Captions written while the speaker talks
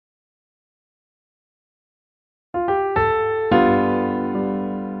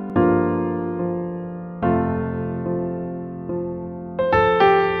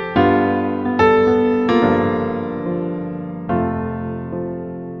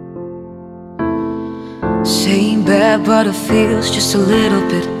Same bad, but it feels just a little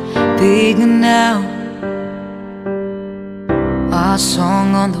bit bigger now. Our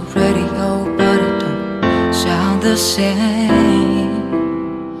song on the radio, but it don't sound the same.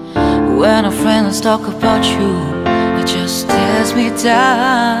 When our friends talk about you, it just tears me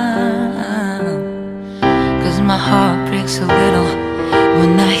down. Cause my heart breaks a little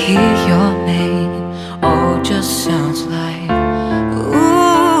when I hear your name. Oh, it just sounds like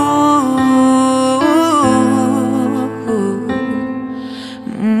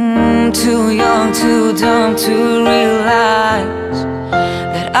too young, too dumb to realize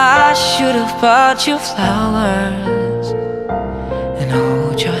that I should have bought you flowers and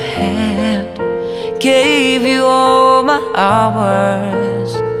hold your hand, gave you all my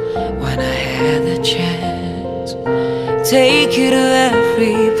hours when I had the chance. Take you to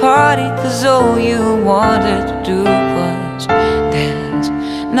every party, cause all you wanted to do was dance.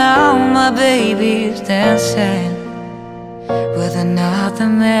 Now my baby's dancing with another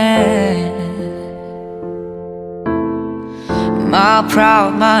man. My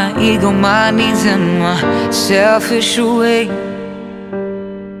pride, my ego, my needs and my selfish way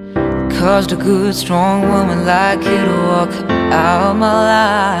caused a good, strong woman like you to walk out my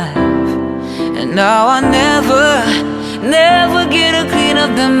life. And now I never get to clean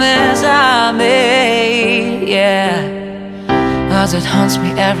up the mess I made, yeah. Cause it haunts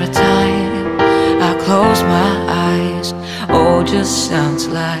me every time I close my eyes. Oh, just sounds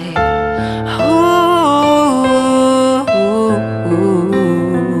like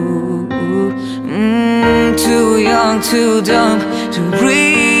too young, too dumb to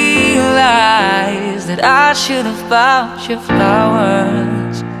realize that I should have bought you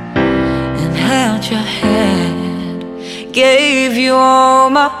flowers and held your hand, gave you all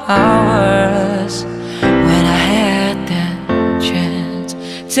my hours when I had that chance.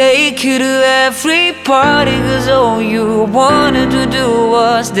 Take you to every party, cause all you wanted to do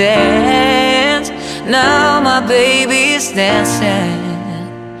was dance. Now my baby's dancing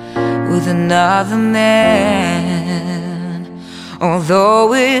with another man.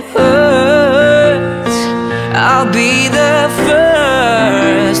 Although it hurts, I'll be the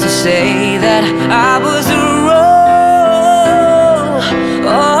first to say that I was wrong.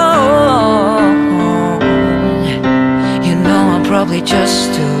 You know I'm probably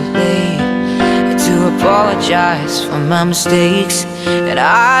just too late to apologize for my mistakes, and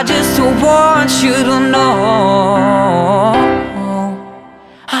I just want you to know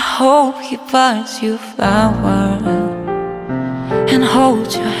I hope he buys you flowers and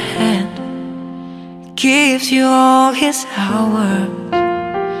holds your hand, gives you all his hours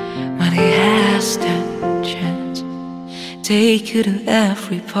when he has that chance. Take you to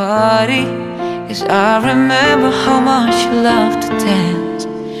every party, cause I remember how much you loved to dance.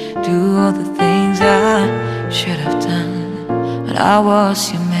 Do all the things I should have done, but I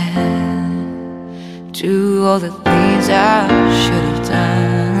was your man. Do all the things I should have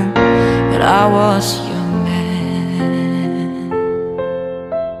done, but I was